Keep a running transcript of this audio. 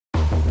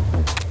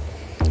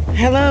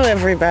Hello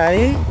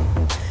everybody,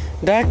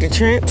 Dr.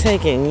 Trent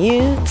taking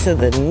you to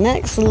the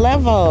next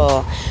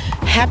level.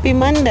 Happy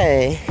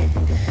Monday.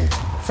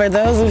 For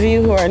those of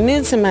you who are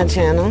new to my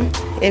channel,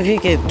 if you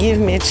could give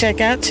me a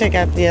check out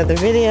the other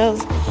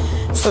videos,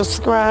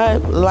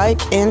 subscribe,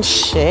 like, and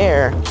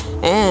share.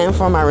 And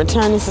for my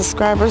returning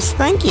subscribers,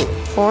 thank you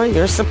for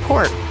your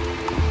support.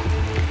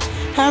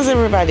 How's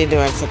everybody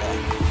doing today?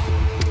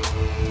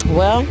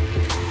 Well,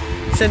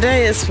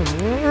 today is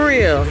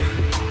real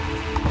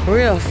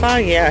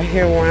foggy out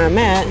here where I'm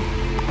at,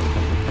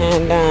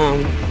 and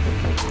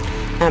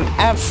I'm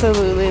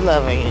absolutely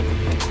loving it.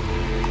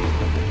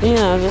 You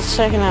know, just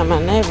checking out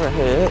my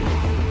neighborhood.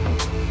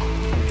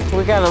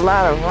 We got a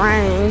lot of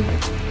rain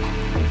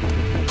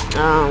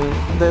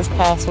this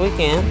past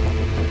weekend,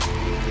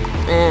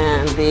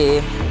 and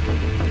the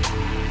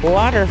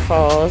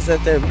waterfalls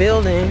that they're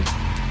building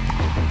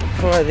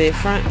for the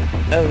front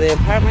of the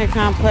apartment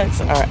complex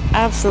are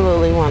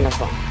absolutely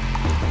wonderful.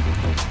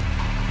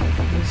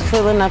 It's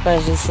filling up,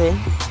 as you see.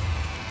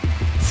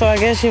 So I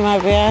guess you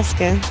might be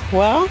asking,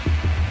 well,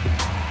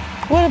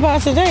 what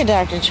about today,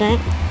 Dr.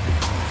 Trent?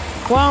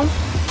 Well,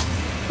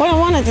 what I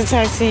wanted to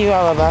talk to you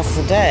all about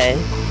today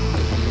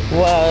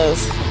was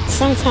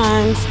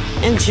sometimes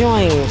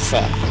enjoying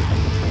yourself.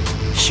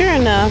 Sure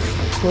enough,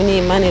 we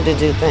need money to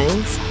do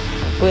things.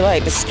 We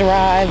like to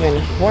strive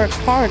and work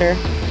harder,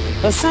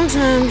 but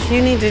sometimes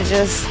you need to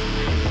just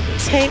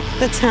take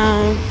the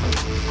time,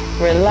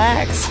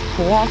 relax,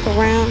 walk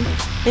around,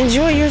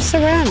 enjoy your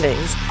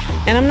surroundings.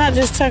 And I'm not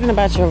just talking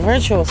about your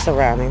virtual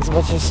surroundings,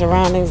 but your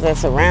surroundings that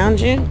surround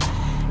you.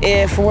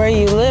 If where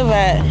you live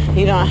at,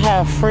 you don't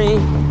have free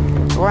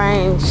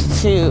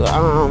range to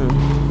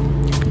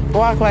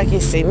walk like you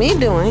see me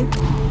doing,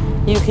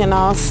 you can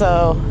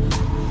also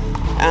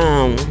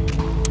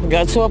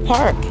go to a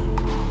park.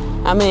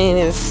 I mean,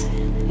 it's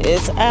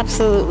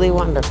absolutely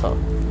wonderful.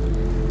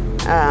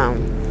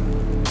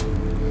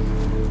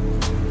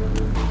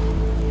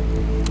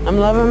 I'm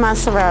loving my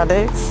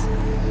surroundings.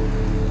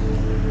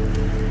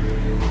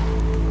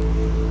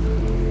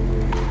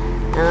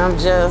 And I'm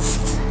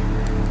just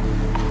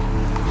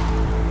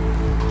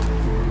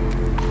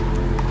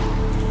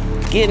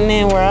getting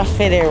in where I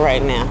fit in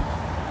right now.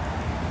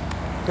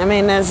 I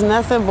mean, there's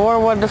nothing more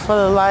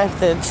wonderful in life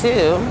than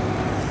to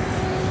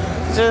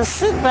just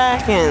sit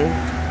back and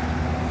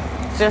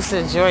just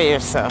enjoy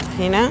yourself,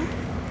 you know?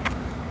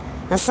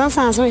 And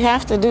sometimes we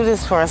have to do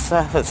this for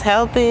ourselves. It's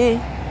healthy.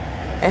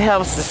 It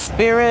helps the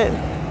spirit.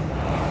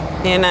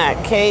 You're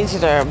not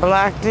caged or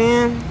blocked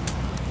in.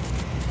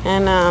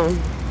 And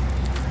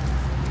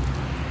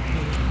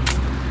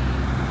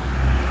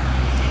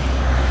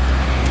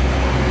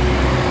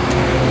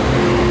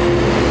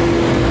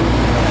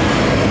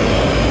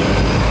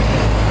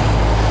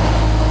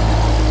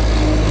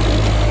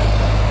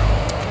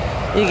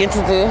you get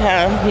to do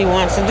how you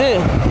want to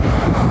do.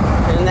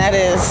 And that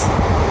is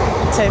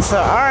take some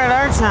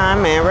R&R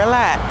time and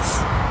relax.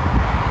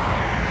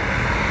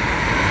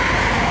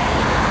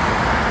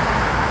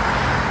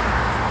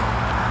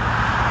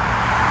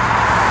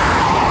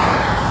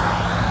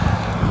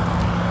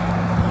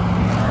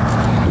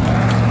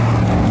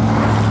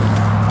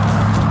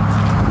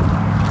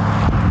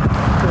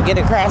 Get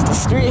across the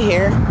street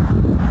here.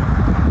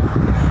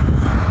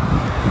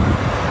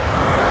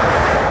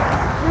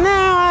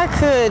 Now I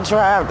could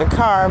drive the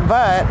car,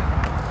 but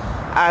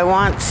I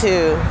want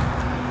to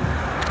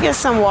get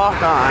some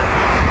walk on.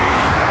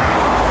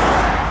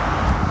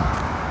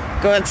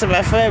 Go to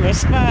my favorite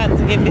spot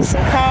to get me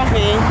some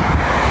coffee.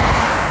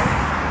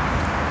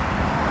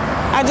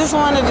 I just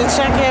wanted to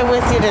check in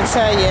with you to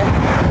tell you,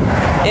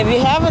 if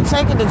you haven't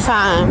taken the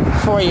time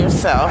for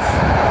yourself,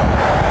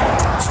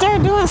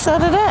 start doing so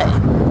today.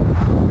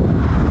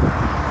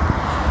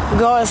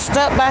 Going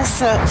step by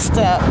step,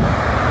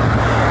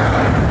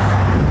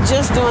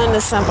 just doing the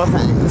simple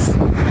things.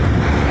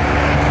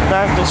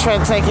 Dr.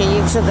 Trent taking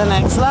you to the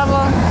next level,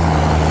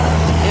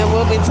 and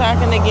we'll be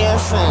talking again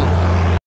soon.